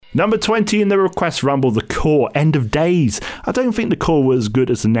Number 20 in the Request Rumble, The Core, End of Days. I don't think The Core was as good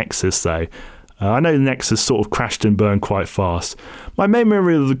as the Nexus, though. I know the Nexus sort of crashed and burned quite fast. My main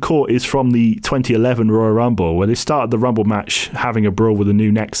memory of The Core is from the 2011 Royal Rumble, where they started the Rumble match having a brawl with a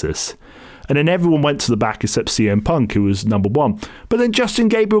new Nexus. And then everyone went to the back except CM Punk, who was number 1. But then Justin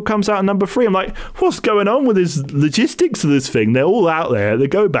Gabriel comes out at number 3. I'm like, what's going on with this logistics of this thing? They're all out there, they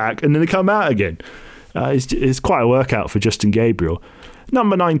go back, and then they come out again. It's quite a workout for Justin Gabriel.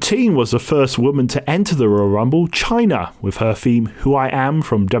 Number 19 was the first woman to enter the Royal Rumble, Chyna, with her theme Who I Am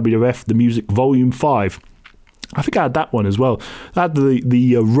from WWF The Music Volume 5. I think I had that one as well. I had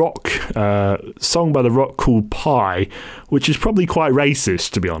the rock song by The Rock called Pie, which is probably quite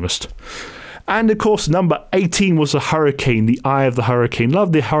racist, to be honest. And of course, number 18 was the Hurricane, the Eye of the Hurricane.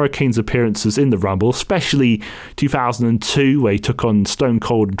 Love the Hurricane's appearances in the Rumble, especially 2002, where he took on Stone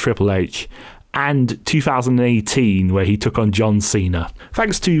Cold and Triple H. And 2018, where he took on John Cena.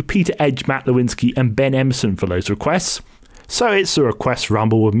 Thanks to Peter Edge, Matt Lewinsky, and Ben Emerson for those requests. So it's the Request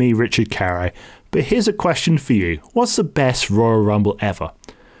Rumble with me, Richard Carey. But here's a question for you. What's the best Royal Rumble ever?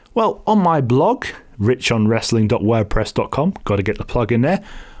 Well, on my blog, richonwrestling.wordpress.com, got to get the plug in there,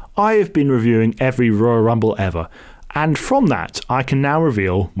 I have been reviewing every Royal Rumble ever. And from that, I can now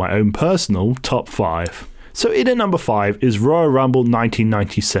reveal my own personal top 5. So in at number 5 is Royal Rumble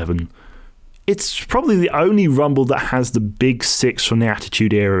 1997. It's probably the only Rumble that has the big 6 from the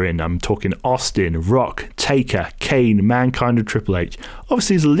Attitude Era in. I'm talking Austin, Rock, Taker, Kane, Mankind and Triple H.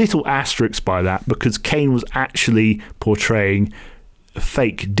 Obviously there's a little asterisk by that because Kane was actually portraying a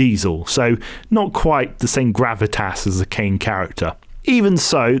fake Diesel, so not quite the same gravitas as the Kane character. Even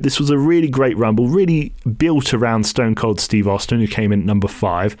so, this was a really great Rumble, really built around Stone Cold Steve Austin, who came in at number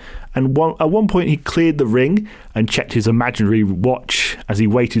 5. And at one point, he cleared the ring and checked his imaginary watch as he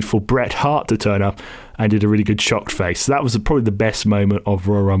waited for Bret Hart to turn up and did a really good shocked face. So that was probably the best moment of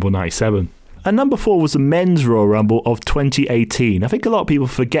Royal Rumble 97. And number 4 was the Men's Royal Rumble of 2018. I think a lot of people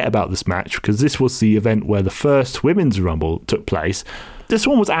forget about this match because this was the event where the first Women's Rumble took place. This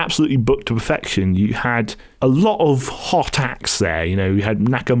one was absolutely booked to perfection. You had a lot of hot acts there. You know, you had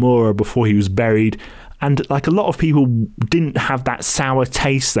Nakamura before he was buried. And like a lot of people didn't have that sour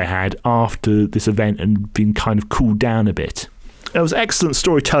taste they had after this event and been kind of cooled down a bit. There was excellent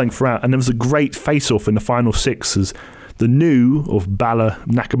storytelling throughout, and there was a great face-off in the final 6 as the new of Balor,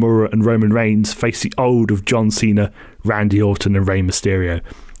 Nakamura and Roman Reigns faced the old of John Cena, Randy Orton and Rey Mysterio.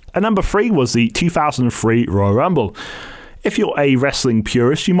 And number 3 was the 2003 Royal Rumble. If you're a wrestling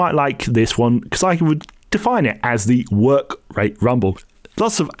purist, you might like this one because I would define it as the work rate Rumble.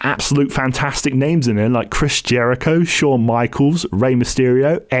 Lots of absolute fantastic names in there like Chris Jericho, Shawn Michaels, Rey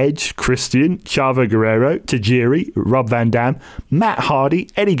Mysterio, Edge, Christian, Chavo Guerrero, Tajiri, Rob Van Dam, Matt Hardy,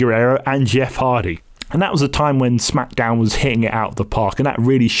 Eddie Guerrero and Jeff Hardy. And that was a time when SmackDown was hitting it out of the park, and that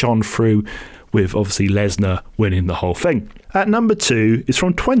really shone through with obviously Lesnar winning the whole thing. At number 2 is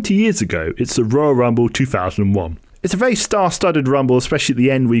from 20 years ago. It's the Royal Rumble 2001. It's a very star-studded Rumble, especially at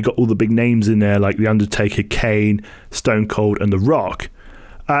the end where you got all the big names in there like The Undertaker, Kane, Stone Cold and The Rock.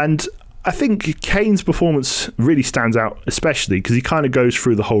 And I think Kane's performance really stands out, especially because he kind of goes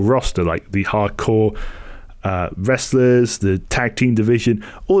through the whole roster, like the hardcore wrestlers, the tag team division,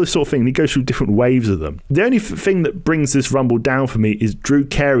 all this sort of thing. And he goes through different waves of them. The only thing that brings this Rumble down for me is Drew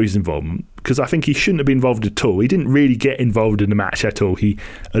Carey's involvement, because I think he shouldn't have been involved at all. He didn't really get involved in the match at all. He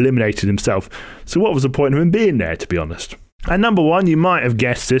eliminated himself. So what was the point of him being there, to be honest? And number 1, you might have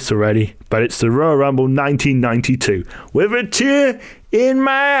guessed this already, but it's the Royal Rumble 1992 with a tear in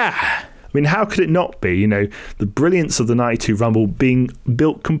my eye. I mean, how could it not be? You know, the brilliance of the 92 Rumble being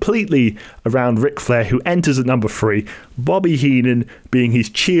built completely around Ric Flair, who enters at number 3, Bobby Heenan being his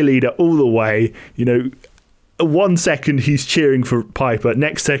cheerleader all the way. You know, 1 second he's cheering for Piper,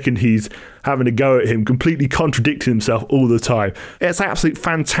 next second he's having a go at him, completely contradicting himself all the time. It's absolute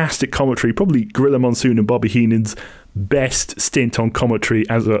fantastic commentary, probably Gorilla Monsoon and Bobby Heenan's best stint on commentary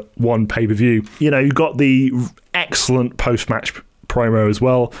as a one pay-per-view. You know, you've got the excellent post-match promo as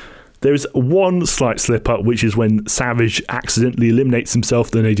well. There's one slight slip-up, which is when Savage accidentally eliminates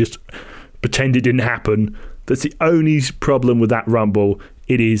himself, then they just pretend it didn't happen. That's the only problem with that Rumble.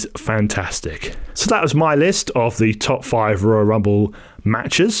 It is fantastic. So that was my list of the top 5 Royal Rumble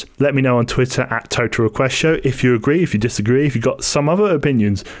matches. Let me know on Twitter at Total Request Show if you agree, if you disagree, if you've got some other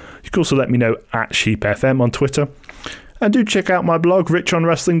opinions. You can also let me know at SheepFM on Twitter. And do check out my blog,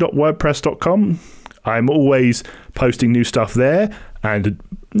 richonwrestling.wordpress.com. I'm always posting new stuff there. And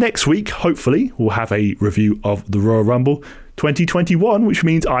next week, hopefully, we'll have a review of the Royal Rumble 2021, which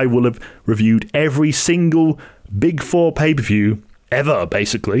means I will have reviewed every single Big 4 pay-per-view ever,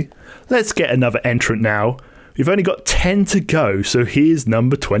 basically. Let's get another entrant now We've only got 10 to go, so here's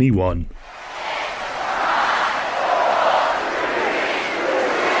number 21.